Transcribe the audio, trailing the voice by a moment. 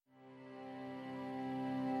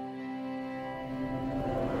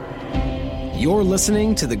You're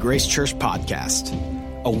listening to the Grace Church Podcast,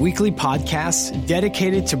 a weekly podcast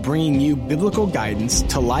dedicated to bringing you biblical guidance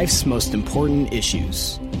to life's most important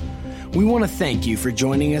issues. We want to thank you for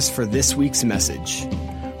joining us for this week's message.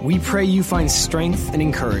 We pray you find strength and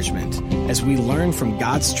encouragement as we learn from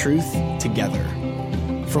God's truth together.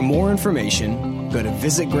 For more information, go to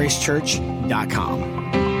visitgracechurch.com.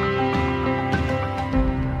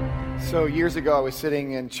 So years ago, I was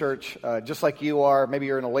sitting in church, just like you are. Maybe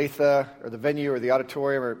you're in Olathe or the venue or the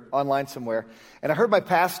auditorium or online somewhere. And I heard my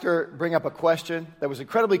pastor bring up a question that was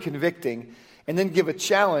incredibly convicting and then give a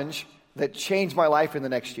challenge that changed my life in the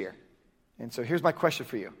next year. And so here's my question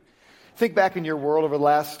for you. Think back in your world over the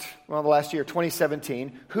last year,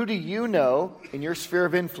 2017. Who do you know in your sphere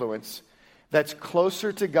of influence that's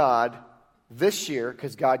closer to God this year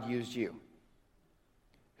because God used you?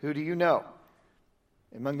 Who do you know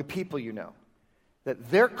among the people you know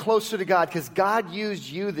that they're closer to God because God used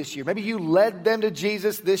you this year? Maybe you led them to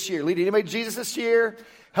Jesus this year. Lead anybody to Jesus this year?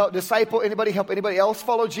 Help disciple anybody? Help anybody else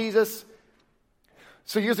follow Jesus?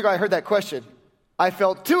 So years ago I heard that question. I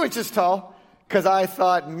felt 2 inches tall because I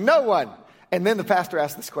thought no one. And then the pastor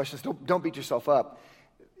asked this question. So don't beat yourself up.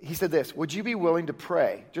 He said this: would you be willing to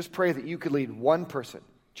pray? Just pray that you could lead one person,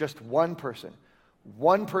 just one person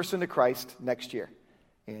to Christ next year.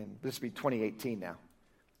 And this will be 2018 now.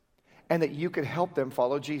 And that you could help them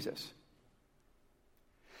follow Jesus.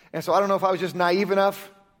 And so I don't know if I was just naive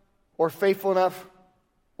enough or faithful enough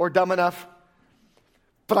or dumb enough,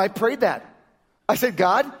 but I prayed that. I said,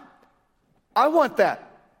 God, I want that.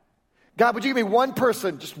 God, would you give me one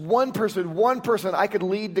person, just one person I could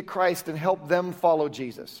lead to Christ and help them follow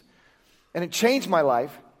Jesus? And it changed my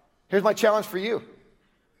life. Here's my challenge for you.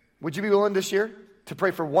 Would you be willing this year to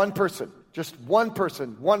pray for one person? Just one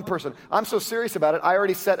person. I'm so serious about it, I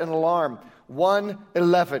already set an alarm.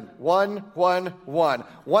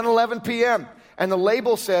 1:11 p.m. And the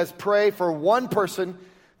label says, pray for one person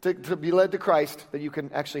to be led to Christ that you can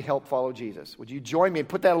actually help follow Jesus. Would you join me and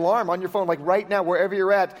put that alarm on your phone, like right now, wherever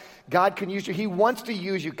you're at? God can use you. He wants to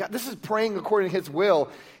use you. God, this is praying according to His will.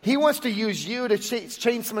 He wants to use you to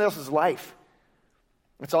change someone else's life.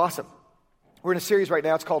 It's awesome. We're in a series right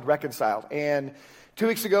now. It's called Reconciled. And 2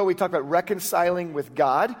 weeks ago, we talked about reconciling with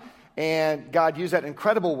God, and God used that in an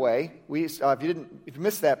incredible way. If you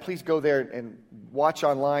missed that, please go there and watch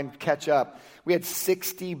online, catch up. We had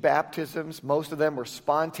 60 baptisms. Most of them were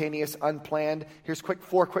spontaneous, unplanned. Here's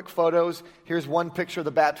 4 quick photos. Here's one picture of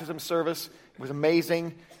the baptism service. It was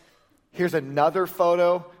amazing. Here's another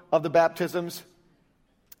photo of the baptisms.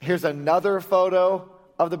 Here's another photo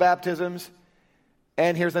of the baptisms.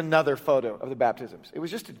 And here's another photo of the baptisms. It was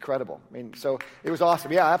just incredible. I mean, so it was awesome.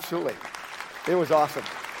 Yeah, absolutely. It was awesome.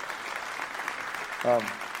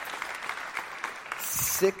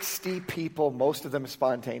 60 people, most of them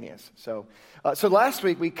spontaneous. So last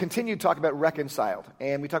week we continued talking about reconciled.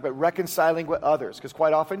 And we talked about reconciling with others. Because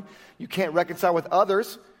quite often you can't reconcile with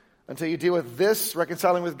others until you deal with this,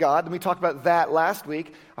 reconciling with God. And we talked about that last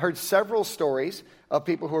week. I heard several stories of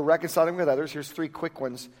people who are reconciling with others. Here's 3 quick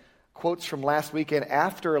ones. Quotes from last weekend,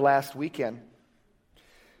 after last weekend.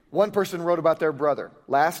 One person wrote about their brother.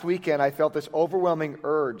 Last weekend, I felt this overwhelming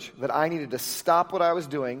urge that I needed to stop what I was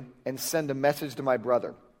doing and send a message to my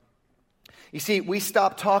brother. You see, we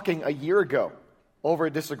stopped talking a year ago over a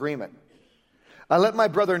disagreement. I let my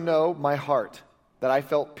brother know my heart, that I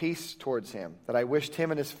felt peace towards him, that I wished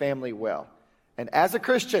him and his family well. And as a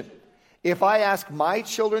Christian, if I ask my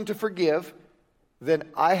children to forgive, then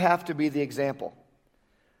I have to be the example.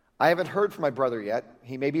 I haven't heard from my brother yet.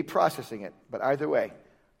 He may be processing it, but either way,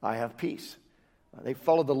 I have peace. They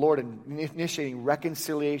followed the Lord in initiating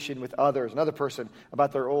reconciliation with others. Another person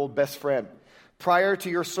about their old best friend. Prior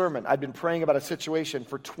to your sermon, I'd been praying about a situation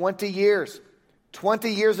for 20 years.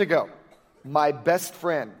 20 years ago, my best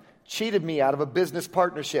friend cheated me out of a business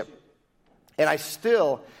partnership, and I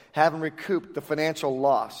still haven't recouped the financial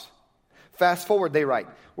loss. Fast forward, they write,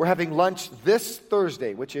 we're having lunch this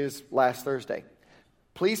Thursday, which is last Thursday.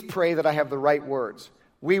 Please pray that I have the right words.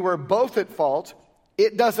 We were both at fault.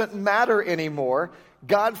 It doesn't matter anymore.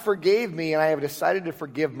 God forgave me, and I have decided to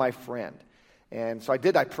forgive my friend. And so I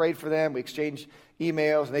did. I prayed for them. We exchanged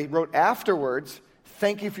emails, and they wrote afterwards,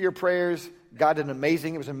 thank you for your prayers. God did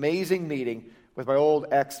it was an amazing meeting with my old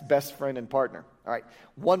ex-best friend and partner. All right,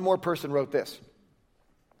 one more person wrote this.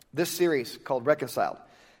 This series called Reconciled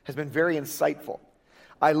has been very insightful.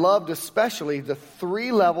 I loved especially the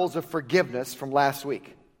 3 levels of forgiveness from last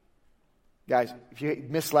week. Guys, if you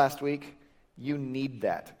missed last week, you need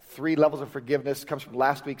that. 3 levels of forgiveness comes from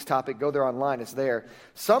last week's topic. Go there online, it's there.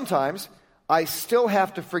 Sometimes I still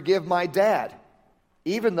have to forgive my dad,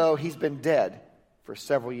 even though he's been dead for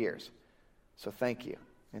several years. So thank you.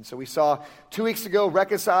 And so we saw 2 weeks ago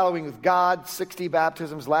reconciling with God, 60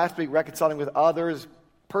 baptisms. Last week, reconciling with others,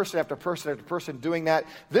 person after person after person doing that.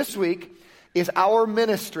 This week is our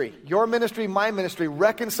ministry, your ministry, my ministry,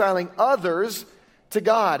 reconciling others to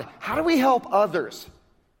God. How do we help others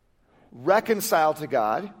reconcile to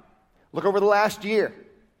God? Look over the last year.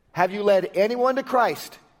 Have you led anyone to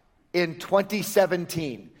Christ in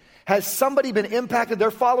 2017? Has somebody been impacted?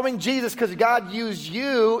 They're following Jesus because God used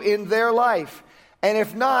you in their life. And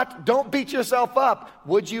if not, don't beat yourself up.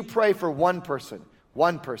 Would you pray for one person?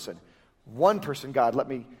 One person. One person, God, let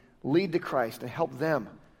me lead to Christ and help them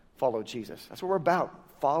follow Jesus. That's what we're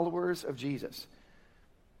about, followers of Jesus.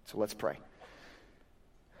 So let's pray.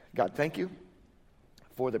 God, thank you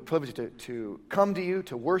for the privilege to come to you,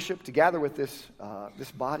 to worship, to gather with this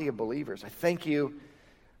body of believers. I thank you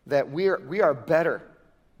that we are better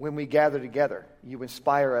when we gather together. You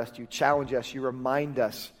inspire us, you challenge us, you remind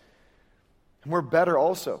us. And we're better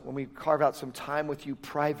also when we carve out some time with you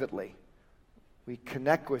privately. We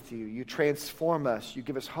connect with you. You transform us. You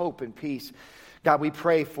give us hope and peace. God, we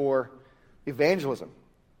pray for evangelism.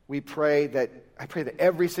 I pray that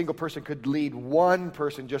every single person could lead one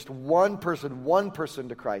person, just one person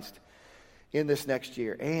to Christ in this next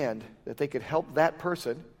year, and that they could help that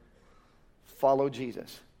person follow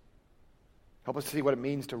Jesus. Help us see what it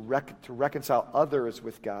means to reconcile others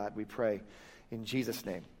with God, we pray in Jesus'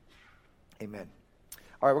 name. Amen.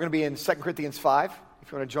 All right, we're going to be in 2 Corinthians 5.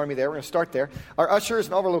 If you want to join me there, we're going to start there. Our ushers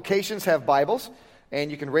in all of our locations have Bibles, and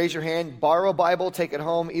you can raise your hand, borrow a Bible, take it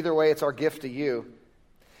home. Either way, it's our gift to you.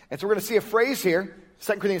 And so we're going to see a phrase here,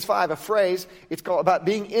 2 Corinthians 5, a phrase. It's called about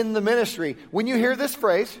being in the ministry. When you hear this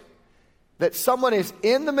phrase, that someone is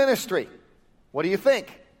in the ministry, what do you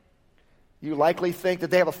think? You likely think that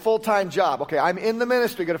they have a full-time job. Okay, I'm in the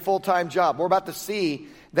ministry, got a full-time job. We're about to see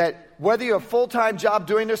that whether you have a full-time job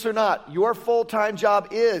doing this or not, your full-time job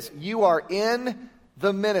is you are in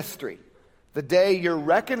the ministry. The day you're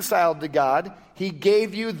reconciled to God, He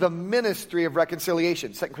gave you the ministry of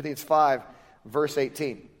reconciliation. 2 Corinthians 5, verse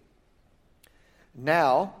 18.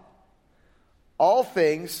 Now, all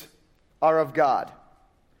things are of God,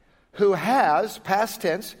 who has, past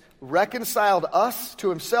tense, reconciled us to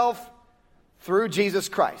Himself through Jesus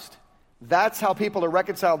Christ. That's how people are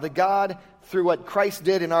reconciled to God, through what Christ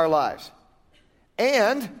did in our lives.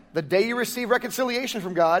 And the day you receive reconciliation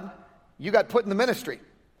from God, you got put in the ministry.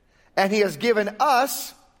 And He has given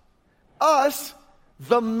us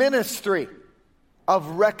the ministry of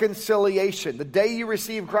reconciliation. The day you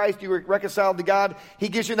receive Christ, you were reconciled to God. He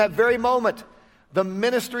gives you in that very moment the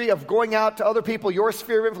ministry of going out to other people, your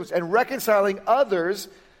sphere of influence, and reconciling others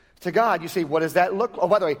to God. You say, what does that look like? Oh,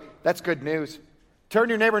 by the way, that's good news. Turn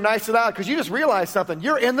your neighbor nice and loud because you just realized something.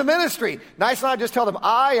 You're in the ministry. Nice and loud, just tell them,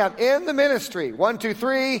 I am in the ministry. 1, 2,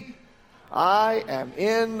 3. I am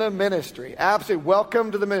in the ministry. Absolutely.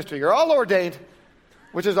 Welcome to the ministry. You're all ordained,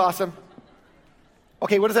 which is awesome.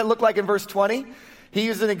 Okay, what does that look like in verse 20? He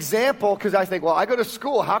used an example because I think, well, I go to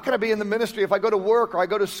school. How can I be in the ministry if I go to work or I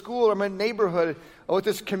go to school or I'm in a neighborhood or with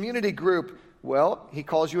this community group? Well, he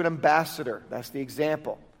calls you an ambassador. That's the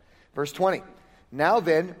example. Verse 20. Now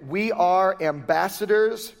then, we are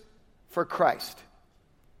ambassadors for Christ.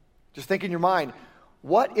 Just think in your mind,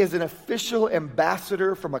 what is an official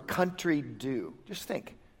ambassador from a country do? Just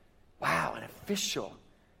think. Wow, an official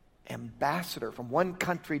ambassador from one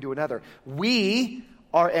country to another. We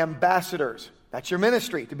are ambassadors. That's your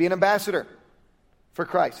ministry, to be an ambassador for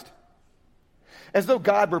Christ. As though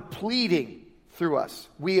God were pleading through us.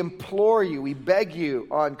 We implore you, we beg you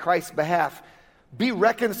on Christ's behalf, be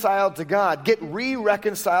reconciled to God. Get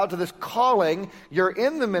re-reconciled to this calling. You're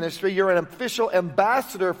in the ministry. You're an official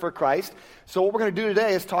ambassador for Christ. So what we're going to do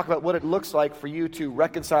today is talk about what it looks like for you to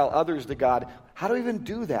reconcile others to God. How do we even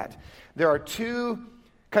do that? There are two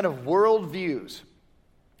kind of worldviews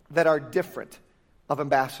that are different of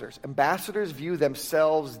ambassadors. Ambassadors view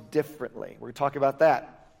themselves differently. We're going to talk about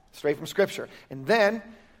that straight from Scripture. And then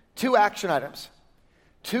 2 action items.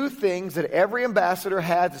 2 things that every ambassador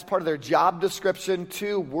has as part of their job description,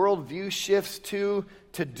 2 worldview shifts, 2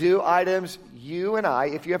 to-do items. You and I,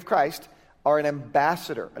 if you have Christ, are an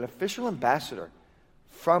ambassador, an official ambassador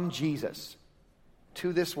from Jesus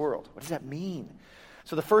to this world. What does that mean?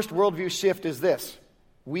 So the first worldview shift is this.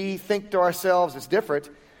 We think to ourselves, it's different.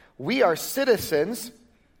 We are citizens.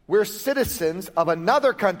 We're citizens of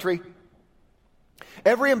another country.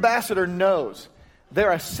 Every ambassador knows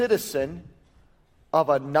they're a citizen of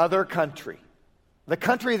another country. The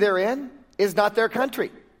country they're in is not their country.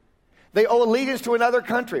 They owe allegiance to another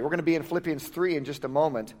country. We're going to be in Philippians 3 in just a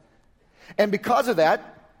moment. And because of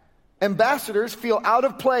that, ambassadors feel out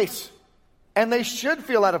of place. And they should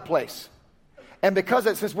feel out of place. And because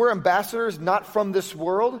since we're ambassadors not from this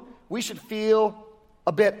world, we should feel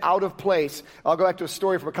a bit out of place. I'll go back to a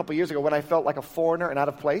story from a couple years ago when I felt like a foreigner and out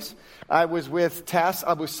of place. I was with Tas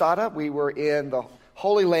Abu Sada. We were in the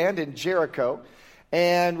Holy Land in Jericho.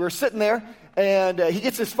 And we're sitting there, and he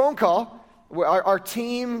gets this phone call. Our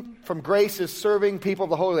team from Grace is serving people of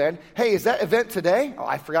the Holy Land. Hey, is that event today? Oh,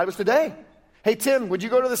 I forgot it was today. Hey, Tim, would you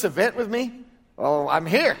go to this event with me? Oh, I'm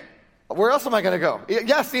here. Where else am I going to go?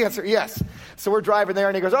 Yes, the answer, yes. So we're driving there,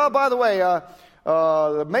 and he goes, oh, by the way,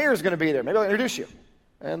 the mayor's going to be there. Maybe I'll introduce you.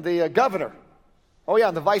 And the governor. Oh, yeah,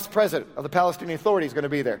 and the vice president of the Palestinian Authority is going to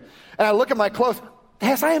be there. And I look at my clothes.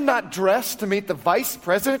 Yes, I am not dressed to meet the vice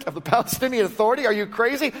president of the Palestinian Authority. Are you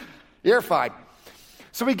crazy? You're fine.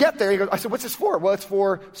 So we get there. He goes, I said, what's this for? Well, it's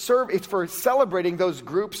for celebrating those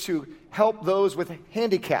groups who help those with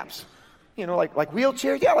handicaps. You know, like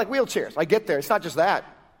wheelchairs? Yeah, like wheelchairs. I get there. It's not just that.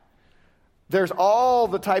 There's all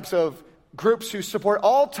the types of groups who support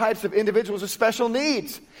all types of individuals with special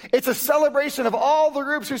needs. It's a celebration of all the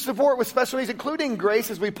groups who support with special needs, including Grace,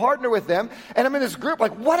 as we partner with them. And I'm in this group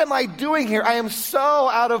like, what am I doing here? I am so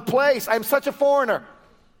out of place. I'm such a foreigner.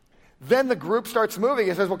 Then the group starts moving.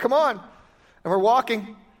 It says, well, come on. And we're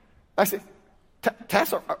walking. I say,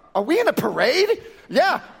 Tessa, are we in a parade?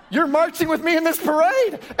 Yeah, you're marching with me in this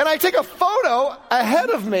parade. And I take a photo ahead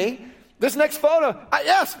of me. This next photo,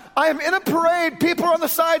 yes, I am in a parade. People are on the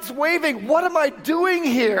sides waving. What am I doing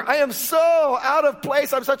here? I am so out of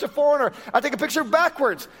place. I'm such a foreigner. I take a picture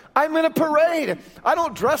backwards. I'm in a parade. I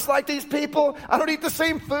don't dress like these people. I don't eat the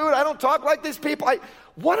same food. I don't talk like these people.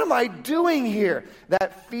 What am I doing here?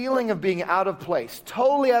 That feeling of being out of place,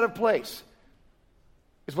 totally out of place,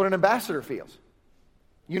 is what an ambassador feels.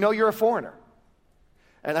 You know you're a foreigner.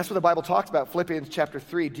 And that's what the Bible talks about, Philippians chapter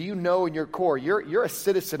 3. Do you know in your core, you're a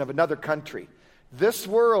citizen of another country. This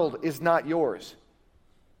world is not yours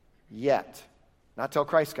yet. Not till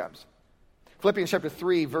Christ comes. Philippians chapter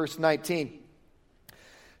 3, verse 19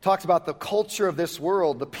 talks about the culture of this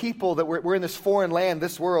world, the people that we're in this foreign land,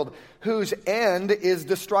 this world, whose end is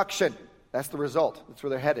destruction. That's the result. That's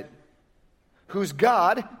where they're headed. Whose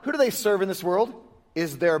God, who do they serve in this world?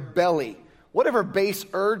 Is their belly. Whatever base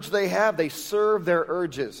urge they have, they serve their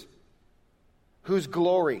urges. Whose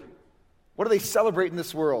glory? What do they celebrate in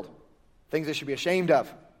this world? Things they should be ashamed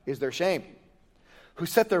of is their shame. Who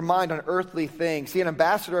set their mind on earthly things. See, an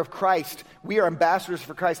ambassador of Christ, we are ambassadors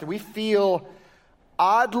for Christ, and we feel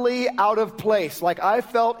oddly out of place, like I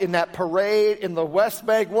felt in that parade in the West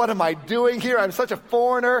Bank. What am I doing here? I'm such a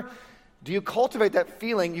foreigner. Do you cultivate that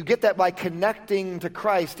feeling? You get that by connecting to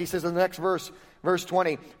Christ. He says in the next verse, verse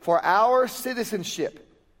 20, for our citizenship,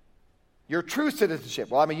 your true citizenship.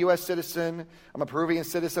 Well, I'm a U.S. citizen. I'm a Peruvian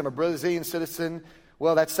citizen. I'm a Brazilian citizen.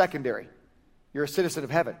 Well, that's secondary. You're a citizen of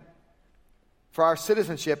heaven. For our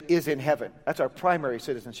citizenship is in heaven. That's our primary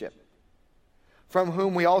citizenship. From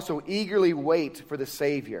whom we also eagerly wait for the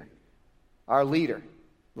Savior, our leader,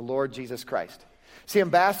 the Lord Jesus Christ. See,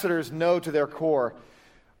 ambassadors know to their core,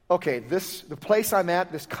 okay, the place I'm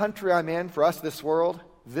at, this country I'm in, for us, this world,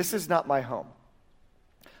 this is not my home.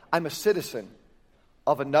 I'm a citizen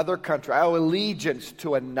of another country. I owe allegiance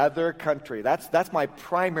to another country. That's my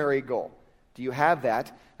primary goal. Do you have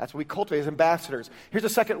that? That's what we cultivate as ambassadors. Here's a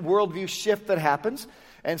second worldview shift that happens.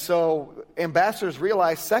 And so ambassadors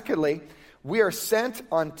realize, secondly, we are sent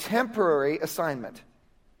on temporary assignment.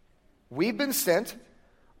 We've been sent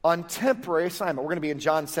on temporary assignment. We're going to be in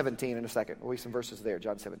John 17 in a second. We'll be some verses there,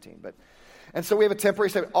 John 17. And so we have a temporary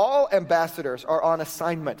assignment. All ambassadors are on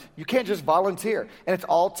assignment. You can't just volunteer, and it's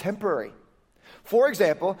all temporary. For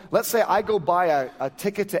example, let's say I go buy a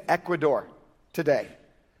ticket to Ecuador today.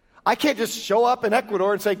 I can't just show up in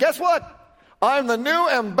Ecuador and say, guess what? I'm the new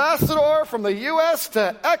ambassador from the U.S.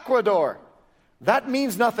 to Ecuador. That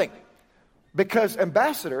means nothing, because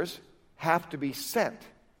ambassadors have to be sent.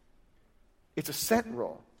 It's a sent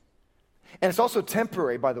role. And it's also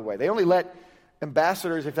temporary, by the way. They only let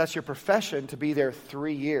ambassadors, if that's your profession, to be there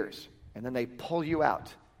 3 years. And then they pull you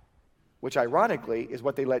out, which ironically is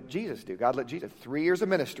what they let Jesus do. God let Jesus, 3 years of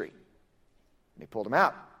ministry. And they pulled him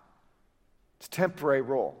out. It's a temporary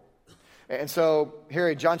role. And so here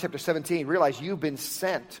in John chapter 17, realize you've been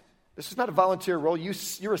sent. This is not a volunteer role.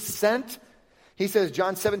 You're sent. He says,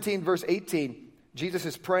 John 17, verse 18, Jesus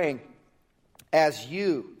is praying, as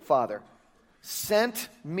you, Father, sent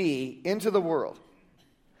me into the world,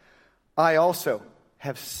 I also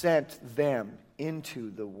have sent them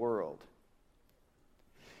into the world.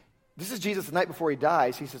 This is Jesus the night before he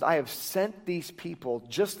dies. He says, I have sent these people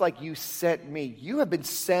just like you sent me. You have been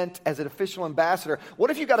sent as an official ambassador. What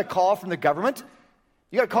if you got a call from the government?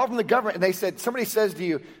 You got a call from the government and somebody says to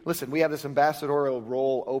you, listen, we have this ambassadorial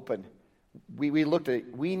role open. we looked at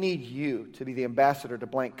it. We need you to be the ambassador to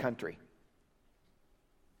blank country.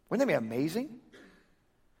 Wouldn't that be amazing?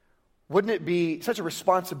 Wouldn't it be such a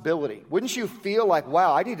responsibility? Wouldn't you feel like,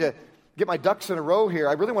 wow, I need to get my ducks in a row here.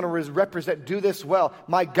 I really want to do this well.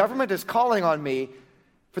 My government is calling on me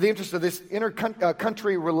for the interest of this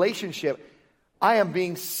inter-country relationship. I am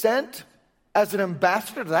being sent as an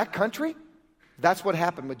ambassador to that country. That's what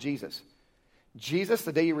happened with Jesus. Jesus,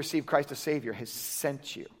 the day you received Christ as Savior, has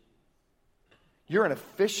sent you. You're an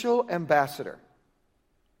official ambassador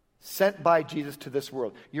sent by Jesus to this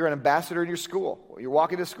world. You're an ambassador in your school. You're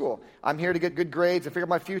walking to school. I'm here to get good grades and figure out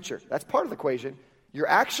my future. That's part of the equation. You're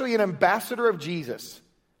actually an ambassador of Jesus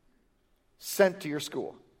sent to your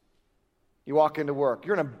school. You walk into work.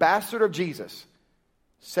 You're an ambassador of Jesus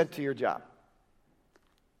sent to your job.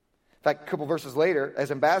 In fact, a couple verses later, as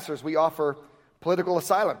ambassadors, we offer political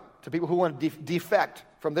asylum to people who want to defect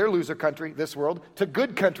from their loser country, this world, to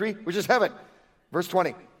good country, which is heaven. Verse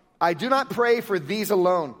 20, I do not pray for these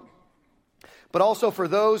alone, but also for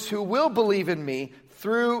those who will believe in me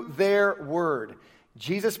through their word.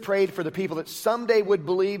 Jesus prayed for the people that someday would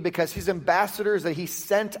believe because his ambassadors that he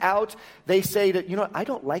sent out, they say that, I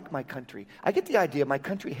don't like my country. I get the idea my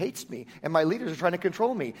country hates me and my leaders are trying to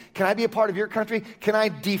control me. Can I be a part of your country? Can I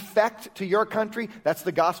defect to your country? That's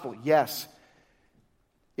the gospel. Yes.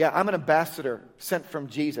 Yeah, I'm an ambassador sent from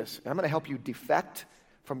Jesus. I'm going to help you defect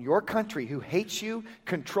from your country who hates you,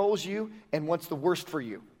 controls you, and wants the worst for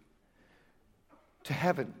you, to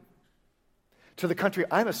heaven, to the country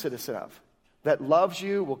I'm a citizen of, that loves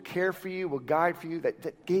you, will care for you, will guide for you,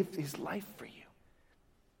 that gave his life for you.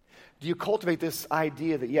 Do you cultivate this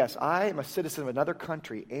idea that, yes, I am a citizen of another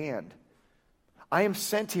country, and I am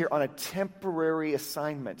sent here on a temporary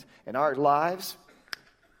assignment, and our lives,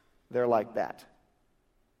 they're like that.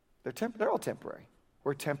 They're all temporary.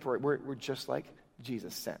 We're temporary. We're just like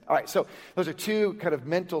Jesus sent. All right, so those are two kind of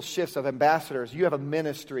mental shifts of ambassadors. You have a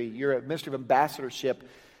ministry. You're a ministry of ambassadorship.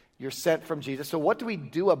 You're sent from Jesus. So what do we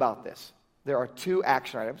do about this? There are two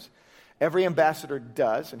action items. Every ambassador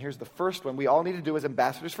does, and here's the first one. We all need to do as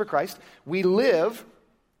ambassadors for Christ. We live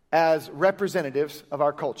as representatives of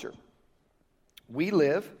our culture. We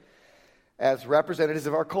live as representatives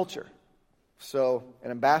of our culture. So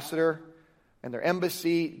an ambassador and their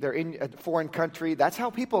embassy, they're in a foreign country. That's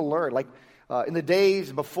how people learn. Like in the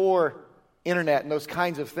days before internet and those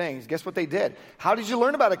kinds of things, guess what they did? How did you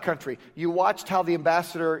learn about a country? You watched how the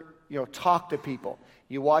ambassador, talked to people.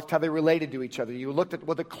 You watched how they related to each other. You looked at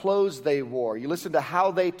what the clothes they wore. You listened to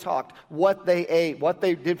how they talked, what they ate, what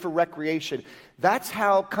they did for recreation. That's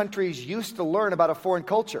how countries used to learn about a foreign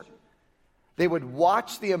culture. They would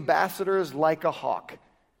watch the ambassadors like a hawk.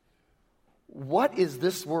 What is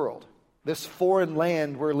this world, this foreign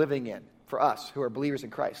land we're living in, for us who are believers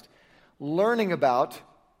in Christ? Learning about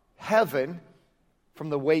heaven from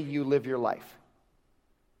the way you live your life.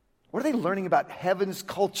 What are they learning about heaven's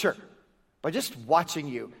culture? By just watching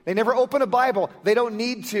you. They never open a Bible. They don't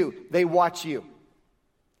need to. They watch you.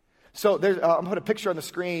 So I'm going to put a picture on the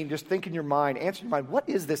screen. Just think in your mind. Answer in your mind. What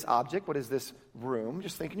is this object? What is this room?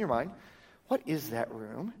 Just think in your mind. What is that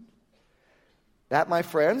room? That, my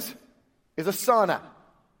friends, is a sauna.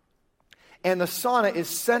 And the sauna is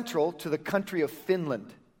central to the country of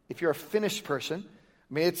Finland. If you're a Finnish person,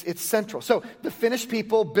 it's central. So the Finnish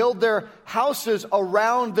people build their houses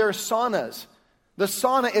around their saunas. The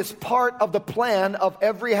sauna is part of the plan of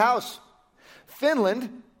every house.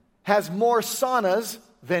 Finland has more saunas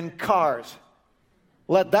than cars.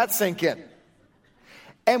 Let that sink in.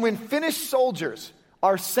 And when Finnish soldiers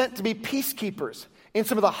are sent to be peacekeepers in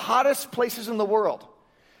some of the hottest places in the world,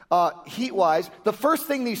 heat-wise, the first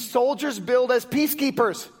thing these soldiers build as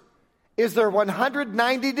peacekeepers is their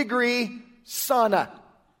 190-degree sauna.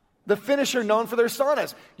 The Finnish are known for their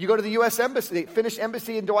saunas. You go to the U.S. Embassy, the Finnish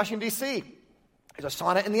Embassy in Washington, D.C., there's a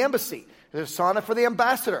sauna in the embassy. There's a sauna for the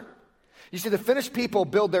ambassador. You see, the Finnish people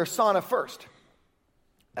build their sauna first.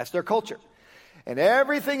 That's their culture. And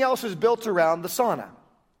everything else is built around the sauna.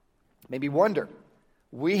 Maybe wonder,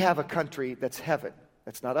 we have a country that's heaven,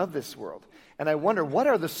 that's not of this world. And I wonder, what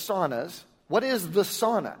are the saunas? What is the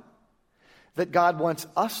sauna that God wants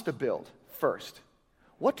us to build first?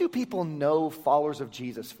 What do people know followers of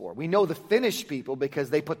Jesus for? We know the Finnish people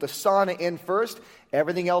because they put the sauna in first.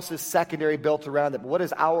 Everything else is secondary, built around it. But what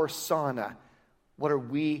is our sauna? What are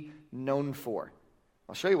we known for?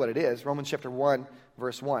 I'll show you what it is. Romans chapter 1,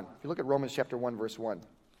 verse 1. If you look at Romans chapter 1, verse 1.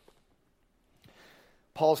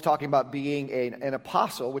 Paul's talking about being an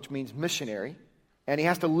apostle, which means missionary. And he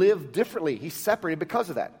has to live differently. He's separated because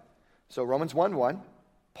of that. So Romans 1:1,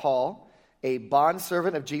 Paul, a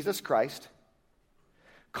bondservant of Jesus Christ,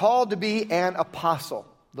 called to be an apostle.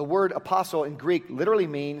 The word apostle in Greek literally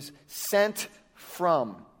means sent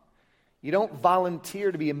from. You don't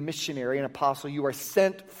volunteer to be a missionary, an apostle. You are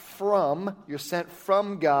sent from. You're sent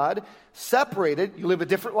from God. Separated, you live a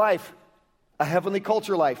different life, a heavenly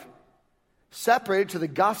culture life. Separated to the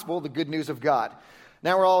gospel, the good news of God.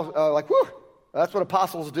 Now we're all like, whew, that's what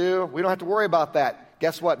apostles do. We don't have to worry about that.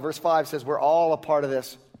 Guess what? Verse 5 says we're all a part of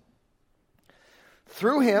this.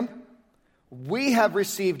 Through him, we have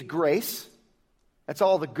received grace. That's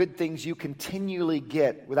all the good things you continually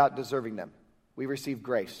get without deserving them. We receive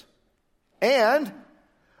grace. And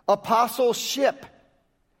apostleship.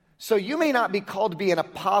 So you may not be called to be an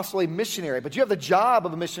apostle, a missionary, but you have the job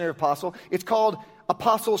of a missionary apostle. It's called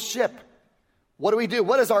apostleship. What do?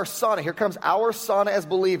 What is our sana? Here comes our sana as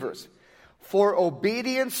believers. For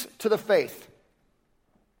obedience to the faith.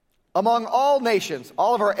 Among all nations,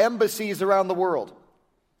 all of our embassies around the world.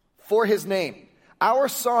 For his name. Our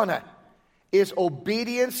sana is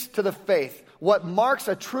obedience to the faith. What marks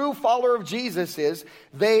a true follower of Jesus is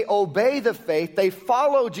they obey the faith. They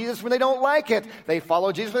follow Jesus when they don't like it. They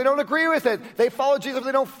follow Jesus when they don't agree with it. They follow Jesus when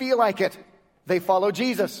they don't feel like it. They follow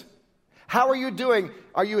Jesus. How are you doing?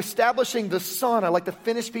 Are you establishing the sana? Like the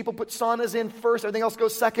Finnish people put sanas in first, everything else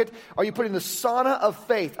goes second. Are you putting the sana of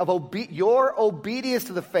faith, of your obedience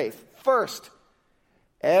to the faith first?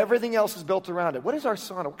 Everything else is built around it. What is our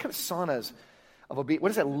sana? What kind of sanas? What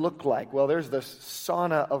does that look like? Well, there's the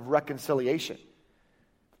sana of reconciliation.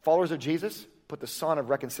 Followers of Jesus put the sana of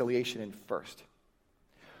reconciliation in first.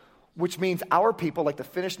 Which means our people, like the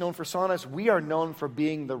Finnish known for sanas, we are known for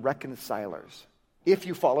being the reconcilers. If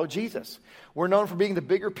you follow Jesus. We're known for being the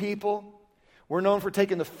bigger people. We're known for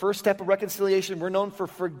taking the first step of reconciliation. We're known for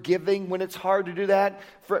forgiving when it's hard to do that.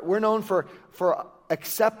 We're known for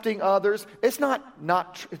accepting others. I'm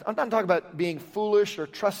not talking about being foolish or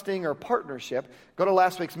trusting or partnership. Go to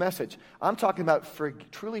last week's message. I'm talking about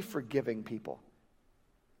truly forgiving people.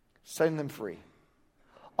 Setting them free.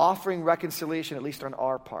 Offering reconciliation, at least on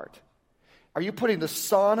our part. Are you putting the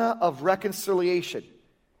sana of reconciliation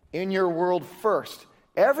in your world first?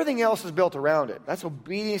 Everything else is built around it. That's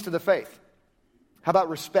obedience to the faith. How about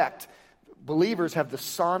respect? Believers have the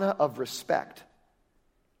sana of respect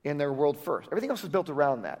in their world first. Everything else is built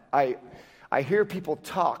around that. I hear people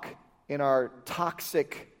talk in our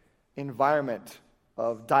toxic environment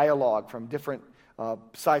of dialogue from different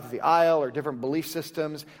sides of the aisle or different belief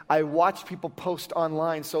systems. I watch people post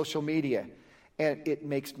online, social media, and it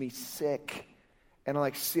makes me sick. And I'm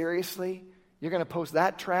like, seriously? You're going to post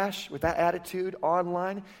that trash with that attitude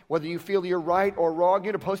online? Whether you feel you're right or wrong,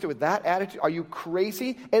 you're going to post it with that attitude? Are you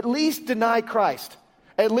crazy? At least deny Christ.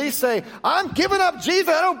 At least say, I'm giving up Jesus,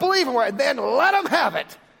 I don't believe him. And then let him have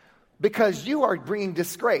it. Because you are bringing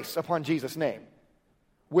disgrace upon Jesus' name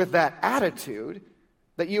with that attitude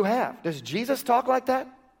that you have. Does Jesus talk like that?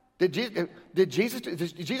 Is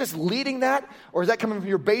Jesus leading that? Or is that coming from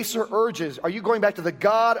your baser urges? Are you going back to the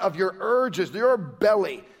God of your urges, your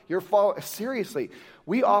belly? Seriously,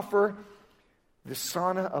 we offer the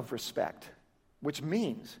sana of respect, which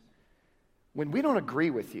means when we don't agree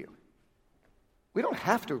with you, we don't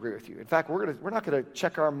have to agree with you. In fact, we're not going to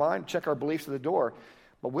check our mind, check our beliefs at the door,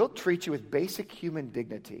 but we'll treat you with basic human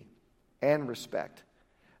dignity and respect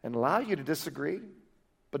and allow you to disagree,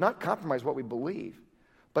 but not compromise what we believe,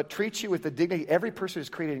 but treat you with the dignity. Every person is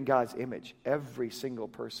created in God's image, every single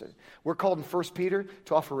person. We're called in 1 Peter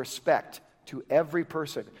to offer respect to every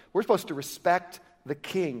person. We're supposed to respect the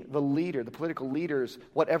king, the leader, the political leaders,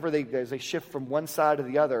 whatever as they shift from one side to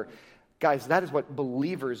the other. Guys, that is what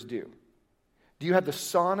believers do. Do you have the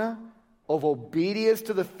sana of obedience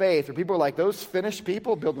to the faith? Or people are like, those Finnish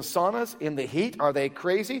people building saunas in the heat, are they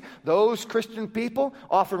crazy? Those Christian people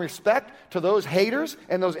offering respect to those haters,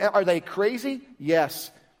 and are they crazy? Yes,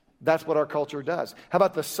 that's what our culture does. How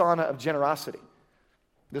about the sana of generosity?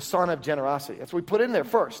 The sana of generosity. That's what we put in there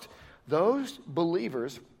first. Those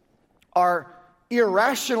believers are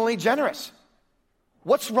irrationally generous.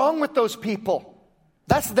 What's wrong with those people?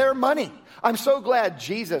 That's their money. I'm so glad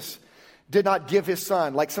Jesus did not give his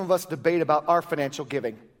son, like some of us debate about our financial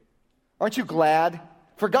giving. Aren't you glad?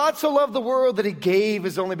 For God so loved the world that he gave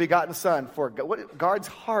his only begotten son. For what God's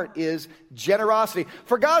heart is generosity.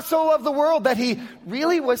 For God so loved the world that he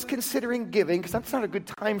really was considering giving, because that's not a good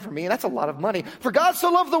time for me, and that's a lot of money. For God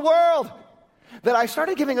so loved the world that I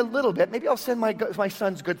started giving a little bit. Maybe I'll send my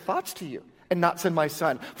son's good thoughts to you and not send my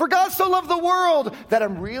son. For God so loved the world that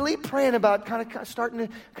I'm really praying about kind of starting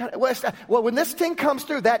to, well, when this thing comes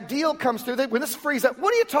through, that deal comes through, when this frees up,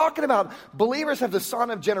 what are you talking about? Believers have the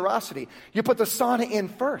sana of generosity. You put the sana in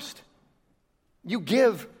first. You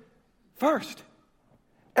give first.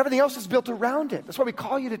 Everything else is built around it. That's why we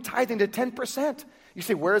call you to tithing to 10%. You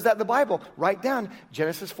say, where is that in the Bible? Write down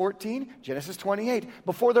Genesis 14, Genesis 28.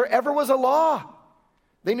 Before there ever was a law,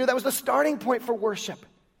 they knew that was the starting point for worship.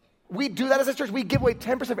 We do that as a church. We give away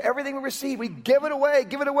 10% of everything we receive. We give it away,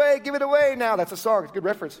 give it away, give it away. Now, that's a song. It's a good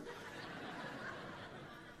reference.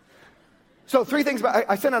 So 3 things about,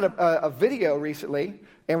 I sent out a video recently,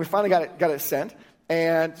 and we finally got it sent.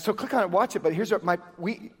 And so click on it, watch it. But here's what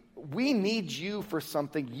we need you for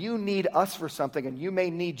something. You need us for something. And you may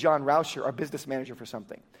need John Rauscher, our business manager, for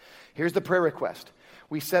something. Here's the prayer request.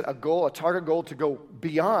 We set a goal, a target goal to go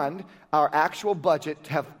beyond our actual budget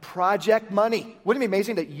to have project money. Wouldn't it be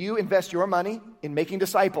amazing that you invest your money in making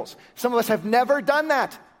disciples? Some of us have never done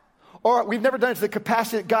that. Or we've never done it to the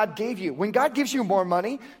capacity that God gave you. When God gives you more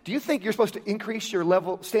money, do you think you're supposed to increase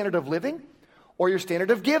your standard of living or your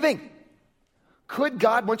standard of giving? Could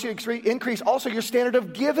God want you to increase also your standard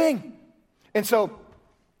of giving? And so,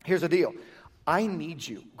 here's the deal. I need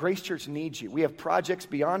you. Grace Church needs you. We have projects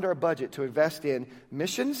beyond our budget to invest in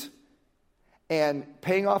missions and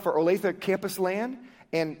paying off our Olathe campus land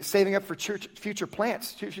and saving up for church future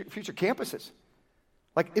plants, future campuses.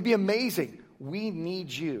 Like, it'd be amazing. We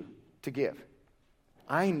need you to give.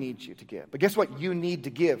 I need you to give. But guess what? You need to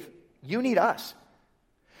give. You need us.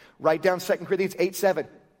 Write down 2 Corinthians 8:7.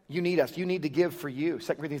 You need us. You need to give for you.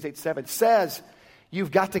 2 Corinthians 8:7 says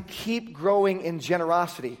you've got to keep growing in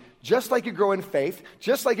generosity. Just like you grow in faith,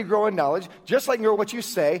 just like you grow in knowledge, just like you grow what you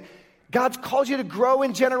say, God's called you to grow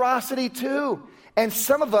in generosity too. And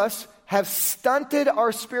some of us have stunted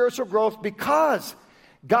our spiritual growth because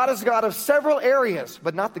God is the God of several areas,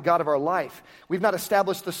 but not the God of our life. We've not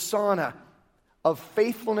established the sauna of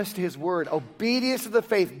faithfulness to His word, obedience to the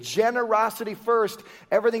faith, generosity first,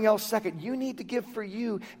 everything else second. You need to give for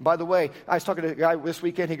you. And by the way, I was talking to a guy this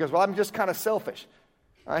weekend. He goes, well, I'm just kind of selfish.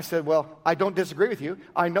 I said, well, I don't disagree with you.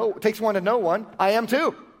 I know it takes one to know one. I am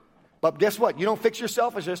too. But guess what? You don't fix your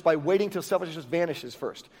selfishness by waiting till selfishness vanishes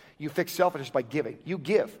first. You fix selfishness by giving. You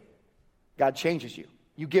give. God changes you.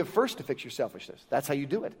 You give first to fix your selfishness. That's how you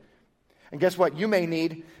do it. And guess what? You may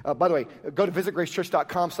need, by the way, go to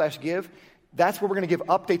visitgracechurch.com/give. That's where we're going to give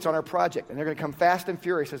updates on our project. And they're going to come fast and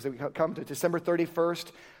furious as we come to December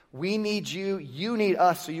 31st. We need you. You need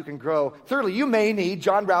us so you can grow. Thirdly, you may need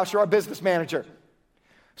John Rauscher, our business manager.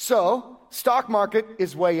 So, stock market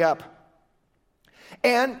is way up.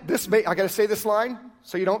 And I got to say this line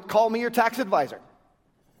so you don't call me your tax advisor.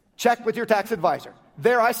 Check with your tax advisor.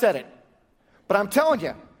 There, I said it. But I'm telling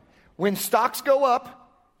you, when stocks go up,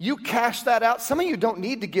 you cash that out. Some of you don't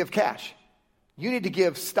need to give cash. You need to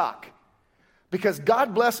give stock. Because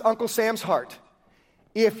God bless Uncle Sam's heart.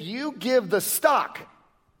 If you give the stock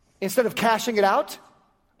instead of cashing it out,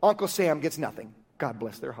 Uncle Sam gets nothing. God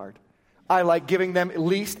bless their heart. I like giving them at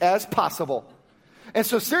least as possible. And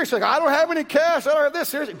so seriously, I don't have any cash. I don't have this.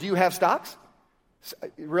 Seriously, do you have stocks?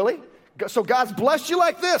 Really? So God's blessed you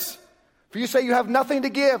like this. For you say you have nothing to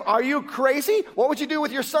give. Are you crazy? What would you do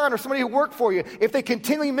with your son or somebody who worked for you if they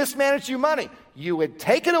continually mismanaged your money? You would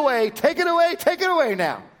take it away, take it away, take it away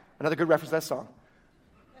now. Another good reference to that song.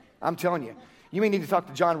 I'm telling you. You may need to talk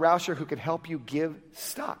to John Rauscher who could help you give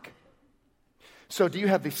stock. So do you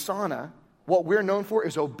have the sauna? What we're known for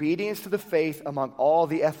is obedience to the faith among all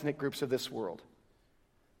the ethnic groups of this world.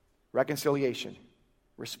 Reconciliation,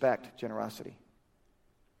 respect, generosity.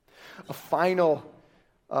 A final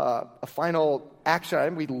action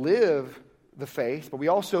item. We live the faith, but we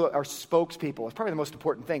also are spokespeople. It's probably the most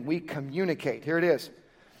important thing. We communicate. Here it is.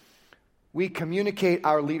 We communicate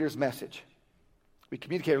our leader's message. We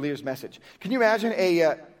communicate our leader's message. Can you imagine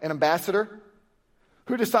an ambassador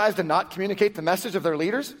who decides to not communicate the message of their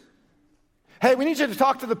leaders? Hey, we need you to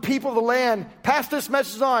talk to the people of the land. Pass this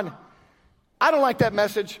message on. I don't like that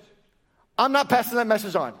message. I'm not passing that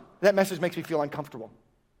message on. That message makes me feel uncomfortable.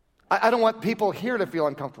 I don't want people here to feel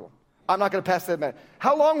uncomfortable. I'm not going to pass that message.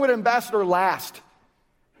 How long would an ambassador last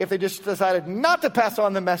if they just decided not to pass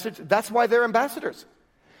on the message? That's why they're ambassadors.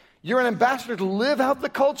 You're an ambassador to live out the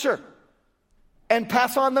culture and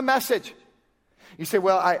pass on the message. You say,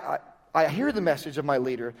 well, I hear the message of my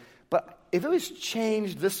leader, but if it was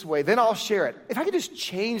changed this way, then I'll share it. If I could just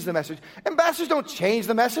change the message. Ambassadors don't change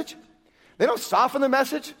the message. They don't soften the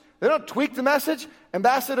message. They don't tweak the message.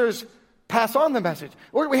 Ambassadors pass on the message.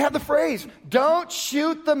 Or we have the phrase, don't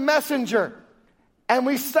shoot the messenger. And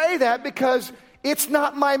we say that because it's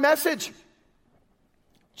not my message.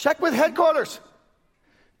 Check with headquarters.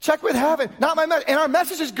 Check with heaven. Not my message. And our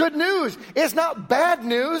message is good news. It's not bad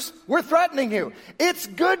news. We're threatening you. It's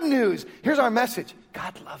good news. Here's our message.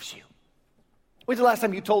 God loves you. When's the last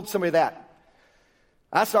time you told somebody that?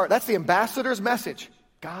 That's the ambassador's message.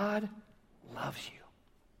 God loves you.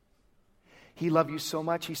 He loved you so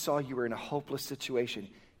much, he saw you were in a hopeless situation.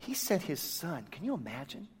 He sent his son. Can you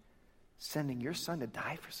imagine sending your son to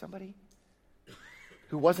die for somebody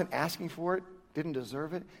who wasn't asking for it, didn't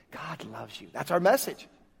deserve it? God loves you. That's our message.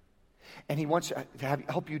 And he wants to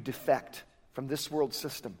help you defect from this world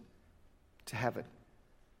system to heaven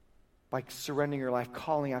by surrendering your life,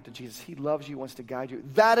 calling out to Jesus. He loves you, wants to guide you.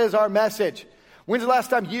 That is our message. When's the last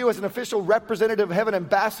time you, as an official representative of heaven,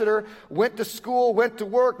 ambassador, went to school, went to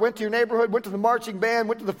work, went to your neighborhood, went to the marching band,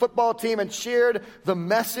 went to the football team, and shared the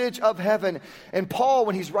message of heaven? And Paul,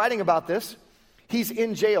 when he's writing about this, he's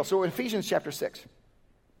in jail. So in Ephesians chapter 6,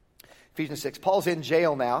 Paul's in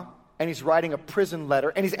jail now, and he's writing a prison letter,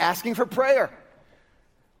 and he's asking for prayer.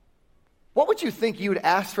 What would you think you would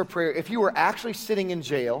ask for prayer if you were actually sitting in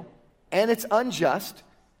jail, and it's unjust?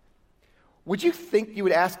 Would you think you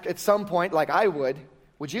would ask at some point, like I would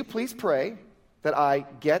you please pray that I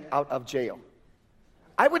get out of jail?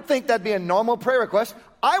 I would think that'd be a normal prayer request.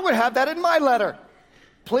 I would have that in my letter.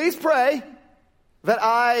 Please pray that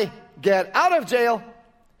I get out of jail,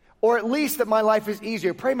 or at least that my life is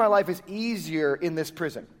easier. Pray my life is easier in this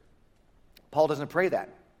prison. Paul doesn't pray that.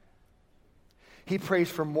 He prays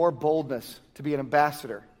for more boldness to be an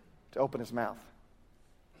ambassador, to open his mouth.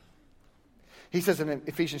 He says in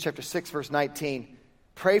Ephesians chapter 6, verse 19,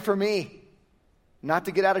 pray for me not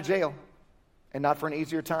to get out of jail and not for an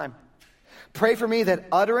easier time. Pray for me that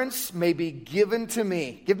utterance may be given to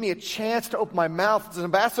me. Give me a chance to open my mouth as an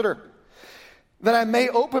ambassador, that I may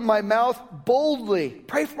open my mouth boldly.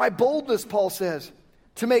 Pray for my boldness, Paul says,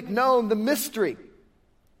 to make known the mystery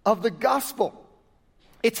of the gospel.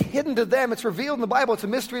 It's hidden to them. It's revealed in the Bible. It's a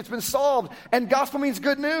mystery. It's been solved. And gospel means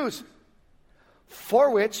good news.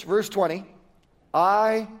 For which, verse 20,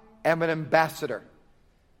 I am an ambassador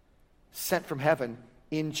sent from heaven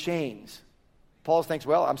in chains. Paul thinks,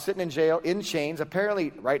 well, I'm sitting in jail in chains.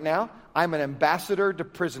 Apparently, right now, I'm an ambassador to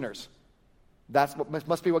prisoners. That's what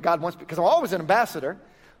must be what God wants, because I'm always an ambassador.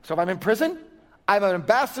 So if I'm in prison, I'm an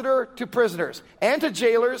ambassador to prisoners and to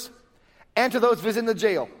jailers and to those visiting the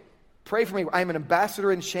jail. Pray for me. I'm an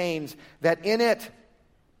ambassador in chains, that in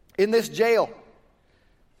this jail,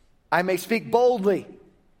 I may speak boldly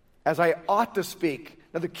as I ought to speak.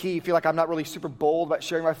 Another key, you feel like I'm not really super bold about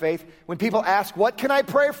sharing my faith. When people ask, what can I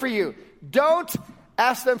pray for you? Don't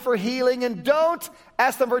ask them for healing, and don't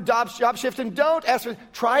ask them for job shift, and don't ask for,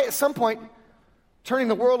 try at some point turning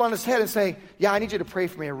the world on its head and say, yeah, I need you to pray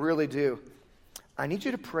for me, I really do. I need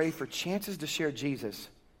you to pray for chances to share Jesus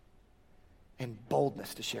and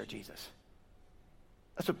boldness to share Jesus.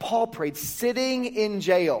 That's what Paul prayed, sitting in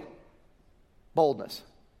jail. Boldness.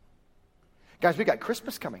 Guys, we got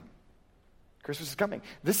Christmas coming. Christmas is coming.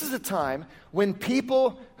 This is a time when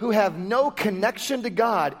people who have no connection to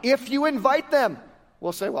God, if you invite them,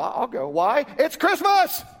 will say, well, I'll go. Why? It's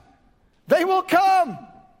Christmas! They will come!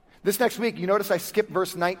 This next week, you notice I skipped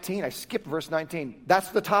verse 19. That's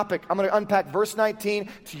the topic. I'm going to unpack verse 19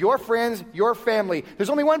 to your friends, your family.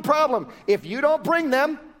 There's only one problem. If you don't bring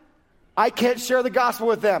them, I can't share the gospel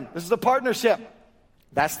with them. This is a partnership.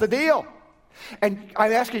 That's the deal. And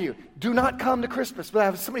I'm asking you, do not come to Christmas but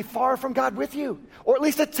have somebody far from God with you, or at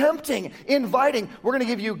least attempting, inviting. We're going to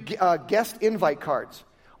give you guest invite cards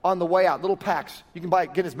on the way out, little packs. You can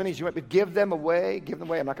get as many as you want, but give them away. I'm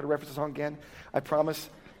not going to reference this song again, I promise.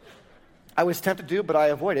 I was tempted to do, but I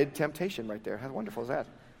avoided temptation right there. How wonderful is that?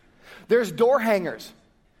 There's door hangers.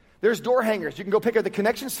 You can go pick up at the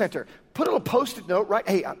Connection Center. Put a little Post-it note, right?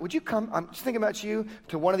 Hey, would you come? I'm just thinking about you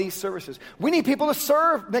to one of these services. We need people to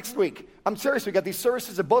serve next week. I'm serious. We got these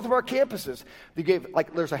services at both of our campuses.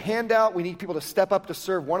 There's a handout. We need people to step up to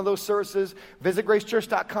serve one of those services. Visit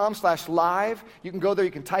gracechurch.com/live. You can go there.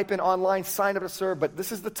 You can type in online, sign up to serve. But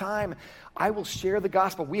this is the time. I will share the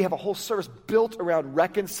gospel. We have a whole service built around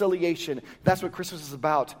reconciliation. That's what Christmas is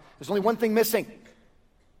about. There's only one thing missing.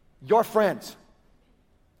 Your friends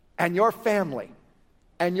and your family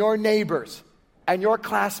and your neighbors and your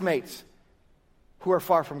classmates who are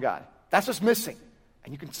far from God. That's what's missing.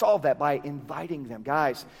 And you can solve that by inviting them.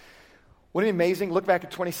 Guys, wouldn't it be amazing? Look back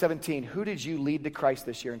at 2017. Who did you lead to Christ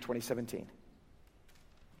this year in 2017?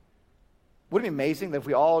 Wouldn't it be amazing that if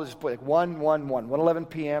we all just put 1:11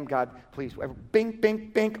 p.m., God, please, bink,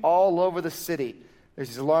 bink, bink, all over the city. There's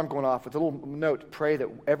this alarm going off with a little note. Pray that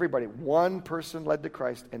everybody, one person led to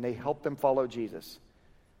Christ, and they help them follow Jesus.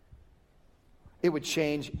 It would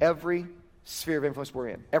change every sphere of influence we're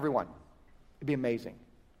in. Everyone. It'd be amazing.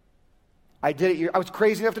 I did it. I was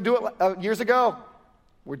crazy enough to do it years ago.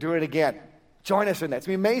 We're doing it again. Join us in that. It's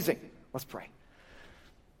going to be amazing. Let's pray.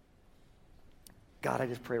 God, I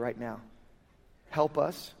just pray right now. Help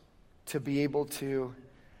us to be able to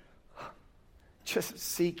just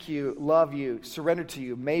seek you, love you, surrender to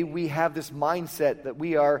you. May we have this mindset that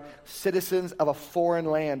we are citizens of a foreign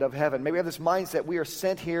land of heaven. May we have this mindset we are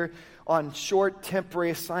sent here on short temporary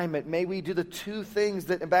assignment. May we do the two things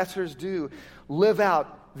that ambassadors do: live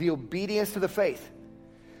out the obedience to the faith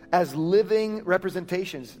as living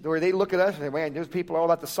representations, where they look at us and say, man, those people are all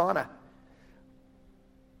about the sauna.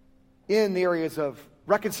 In the areas of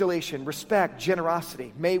reconciliation, respect,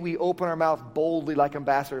 generosity, may we open our mouth boldly like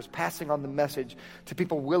ambassadors, passing on the message to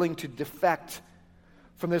people willing to defect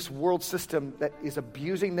from this world system that is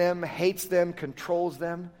abusing them, hates them, controls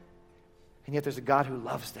them, and yet there's a God who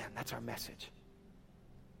loves them. That's our message.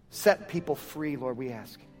 Set people free, Lord, we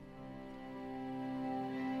ask.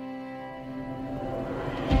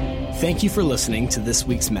 Thank you for listening to this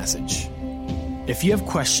week's message. If you have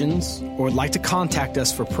questions or would like to contact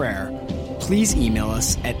us for prayer, please email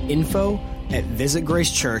us at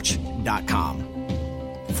info@visitgracechurch.com.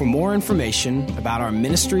 For more information about our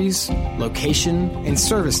ministries, location, and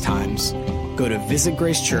service times, go to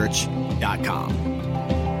visitgracechurch.com.